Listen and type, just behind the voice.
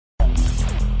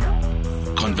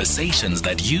Conversations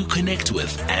that you connect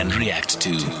with and react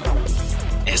to.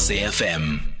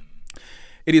 SAFM.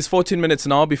 It is 14 minutes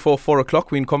now before 4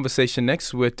 o'clock. We're in conversation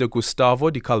next with Gustavo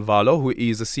de Carvalho, who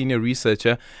is a senior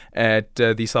researcher at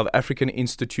the South African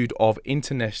Institute of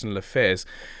International Affairs.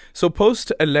 So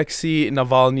post Alexei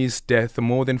Navalny's death,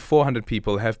 more than 400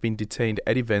 people have been detained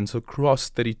at events across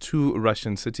 32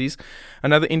 Russian cities.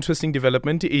 Another interesting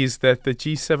development is that the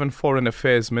G7 foreign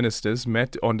affairs ministers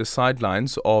met on the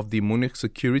sidelines of the Munich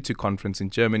Security Conference in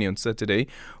Germany on Saturday,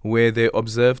 where they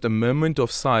observed a moment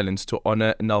of silence to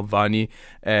honor Navalny,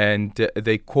 and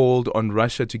they called on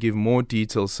Russia to give more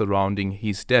details surrounding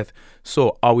his death.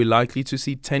 So are we likely to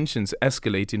see tensions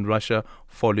escalate in Russia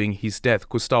following his death?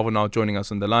 Gustavo now joining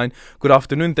us on the line. Good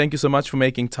afternoon. Thank you so much for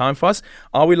making time for us.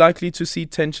 Are we likely to see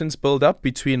tensions build up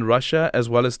between Russia as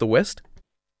well as the West?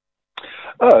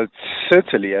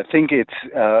 Certainly. I think it's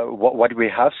what we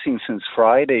have seen since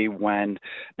Friday when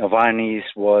Navalny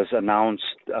was announced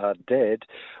dead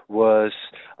was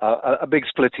a big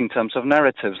split in terms of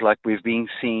narratives, like we've been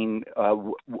seeing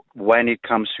when it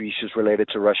comes to issues related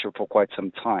to Russia for quite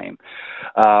some time.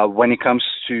 When it comes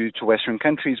to Western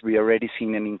countries, we are already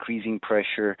seeing an increasing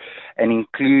pressure, and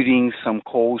including some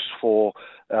calls for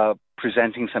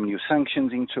presenting some new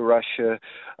sanctions into Russia.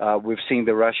 We've seen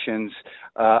the Russians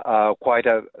quite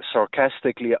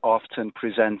sarcastically often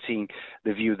presenting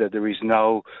the view that there is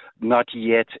not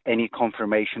yet any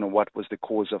confirmation of what was the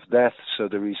cause of death. So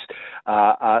there is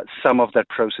some of that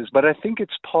process. But I think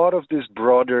it's part of this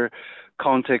broader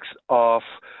context of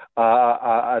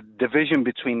a division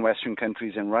between Western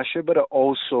countries and Russia, but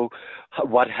also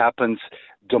what happens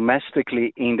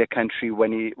domestically in the country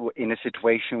in a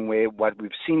situation where what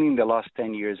we've seen in the last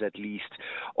 10 years at least,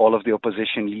 all of the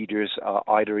opposition leaders are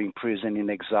either in prison, in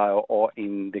exile, or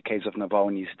in the case of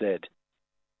Navalny is dead.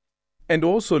 And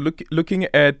also looking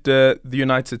at the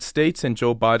United States and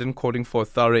Joe Biden calling for a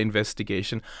thorough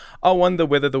investigation, I wonder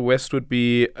whether the West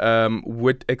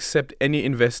would accept any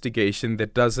investigation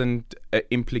that doesn't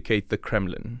implicate the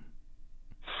Kremlin.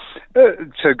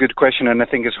 It's a good question, and I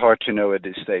think it's hard to know at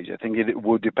this stage. I think it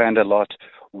will depend a lot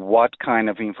what kind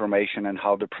of information and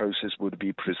how the process would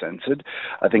be presented.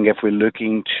 I think if we're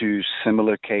looking to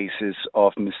similar cases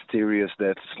of mysterious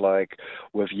deaths like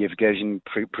with Yevgeny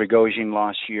Prigozhin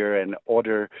last year and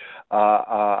other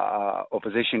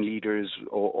opposition leaders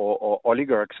or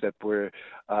oligarchs that were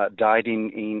died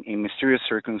in mysterious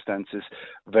circumstances,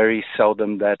 very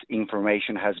seldom that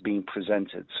information has been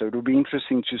presented. So it will be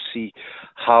interesting to see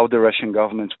how the Russian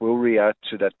government will react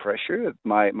to that pressure.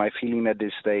 My feeling at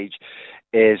this stage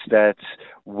is that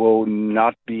will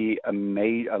not be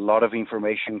a lot of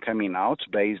information coming out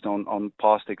based on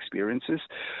past experiences,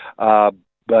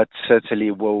 but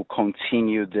certainly will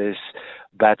continue this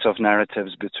battle of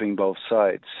narratives between both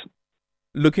sides.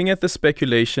 Looking at the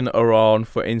speculation around,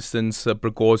 for instance,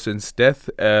 Prigozhin's death,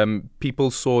 people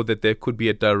saw that there could be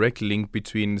a direct link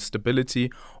between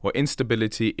stability or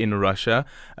instability in Russia,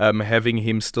 having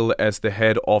him still as the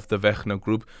head of the Wagner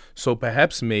Group. So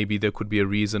perhaps maybe there could be a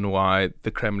reason why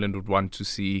the Kremlin would want to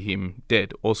see him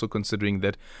dead, also considering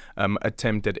that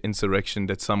attempt at insurrection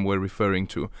that some were referring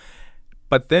to.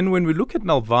 But then when we look at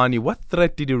Navalny, what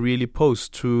threat did he really pose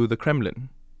to the Kremlin?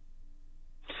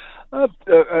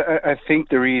 I think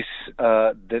there is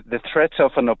the threat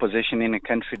of an opposition in a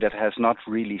country that has not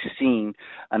really seen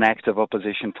an active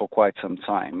opposition for quite some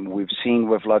time. We've seen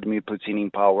with Vladimir Putin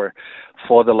in power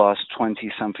for the last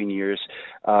 20-something years.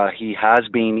 He has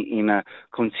been in a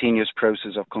continuous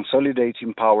process of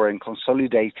consolidating power and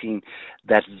consolidating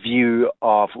that view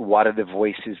of what are the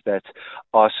voices that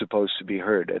are supposed to be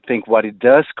heard. I think what it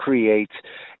does create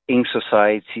in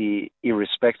society,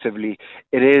 irrespectively,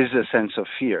 it is a sense of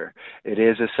fear. It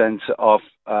is a sense of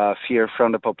fear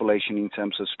from the population in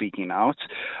terms of speaking out.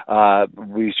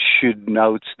 We should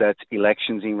note that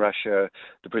elections in Russia,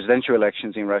 the presidential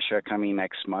elections in Russia, are coming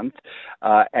next month.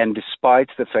 And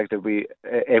despite the fact that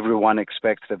everyone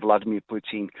expects that Vladimir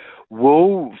Putin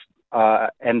will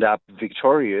end up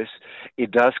victorious,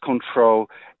 it does control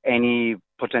any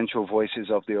potential voices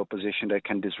of the opposition that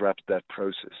can disrupt that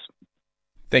process.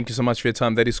 Thank you so much for your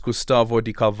time. That is Gustavo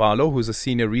de Carvalho, who's a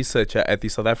senior researcher at the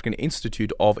South African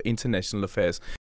Institute of International Affairs.